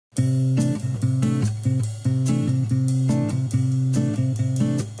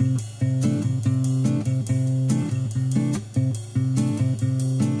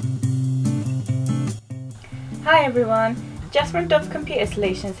Hi everyone, Jess from Dove Computer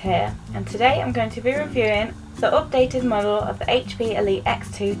Solutions here, and today I'm going to be reviewing the updated model of the HP Elite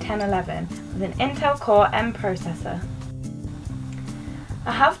X2 1011 with an Intel Core M processor.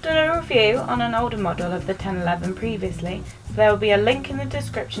 I have done a review on an older model of the 1011 previously, so there will be a link in the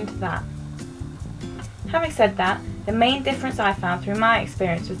description to that. Having said that, the main difference I found through my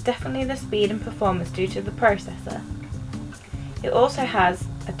experience was definitely the speed and performance due to the processor. It also has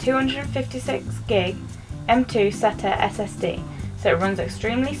a 256GB M2 SATA SSD, so it runs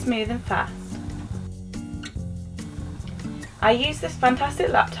extremely smooth and fast. I use this fantastic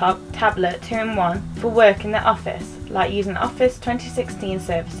laptop, tablet 2-in-1 for work in the office, like using Office 2016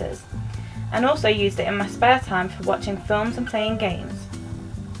 services, and also used it in my spare time for watching films and playing games.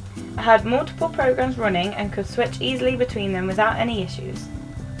 I had multiple programs running and could switch easily between them without any issues.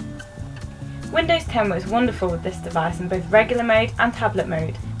 Windows 10 works wonderful with this device in both regular mode and tablet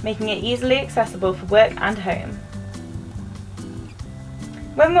mode, making it easily accessible for work and home.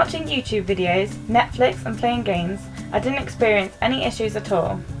 When watching YouTube videos, Netflix and playing games, I didn't experience any issues at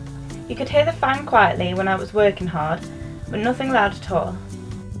all. You could hear the fan quietly when I was working hard, but nothing loud at all.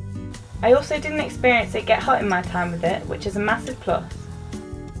 I also didn't experience it get hot in my time with it, which is a massive plus.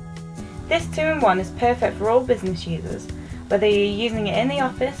 This 2-in-1 is perfect for all business users, whether you're using it in the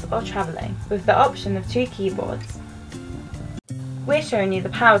office or travelling, with the option of 2 keyboards. We're showing you the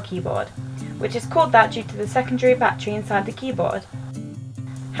power keyboard, which is called that due to the secondary battery inside the keyboard.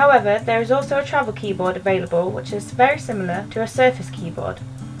 However, there is also a travel keyboard available which is very similar to a Surface keyboard.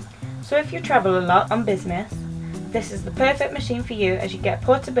 So if you travel a lot on business, this is the perfect machine for you as you get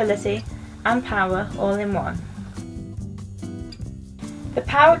portability and power all in one. The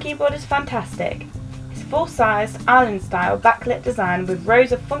power keyboard is fantastic. It's full-sized, island-style backlit design with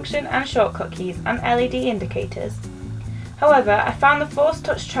rows of function and shortcut keys and LED indicators. However, I found the Force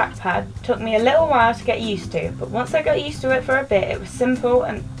Touch trackpad took me a little while to get used to, but once I got used to it for a bit, it was simple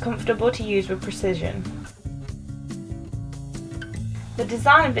and comfortable to use with precision. The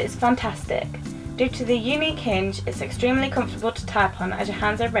design of it is fantastic. Due to the unique hinge, it's extremely comfortable to type on as your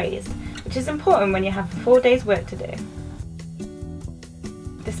hands are raised, which is important when you have a full day's work to do.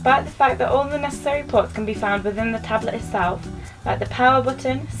 Despite the fact that all the necessary ports can be found within the tablet itself, like the power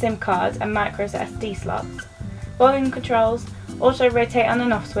button, SIM cards and micro SD slots, volume controls, auto rotate on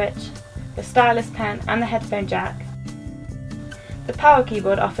and off switch, the stylus pen and the headphone jack. The power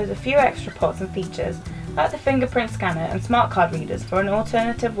keyboard offers a few extra ports and features, like the fingerprint scanner and smart card readers for an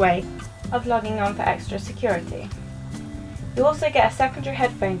alternative way of logging on for extra security. You also get a secondary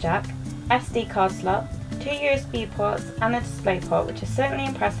headphone jack, SD card slot, 2 USB ports and a display port, which is certainly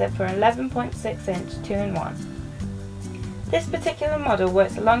impressive for an 11.6-inch 2-in-1. This particular model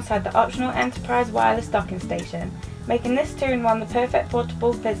works alongside the optional enterprise wireless docking station, making this 2-in-1 the perfect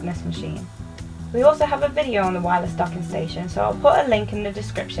portable business machine. We also have a video on the wireless docking station, so I'll put a link in the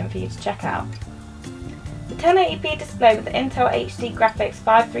description for you to check out. The 1080p display with the Intel HD Graphics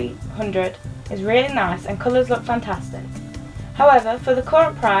 5300 is really nice and colours look fantastic. However, for the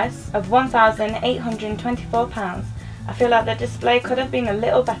current price of £1,824, I feel like the display could have been a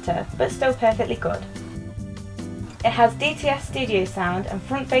little better, but still perfectly good. It has DTS Studio sound and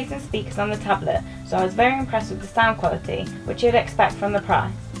front-facing speakers on the tablet, so I was very impressed with the sound quality, which you'd expect from the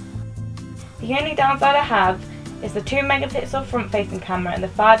price. The only downside I have is the 2-megapixel front-facing camera and the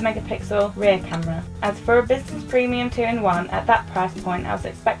 5-megapixel rear camera, as for a business premium 2-in-1 at that price point I was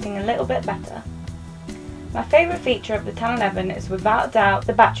expecting a little bit better. My favourite feature of the 1011 is without a doubt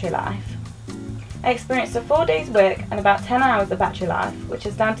the battery life. I experienced a full day's work and about 10 hours of battery life, which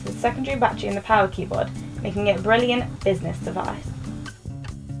is down to the secondary battery in the power keyboard, making it a brilliant business device.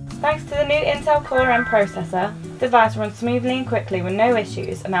 Thanks to the new Intel Core M processor, the device runs smoothly and quickly with no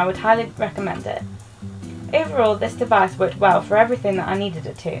issues, and I would highly recommend it. Overall, this device worked well for everything that I needed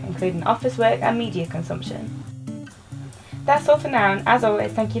it to, including office work and media consumption. That's all for now, and as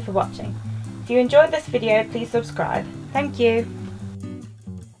always, thank you for watching. If you enjoyed this video, please subscribe. Thank you!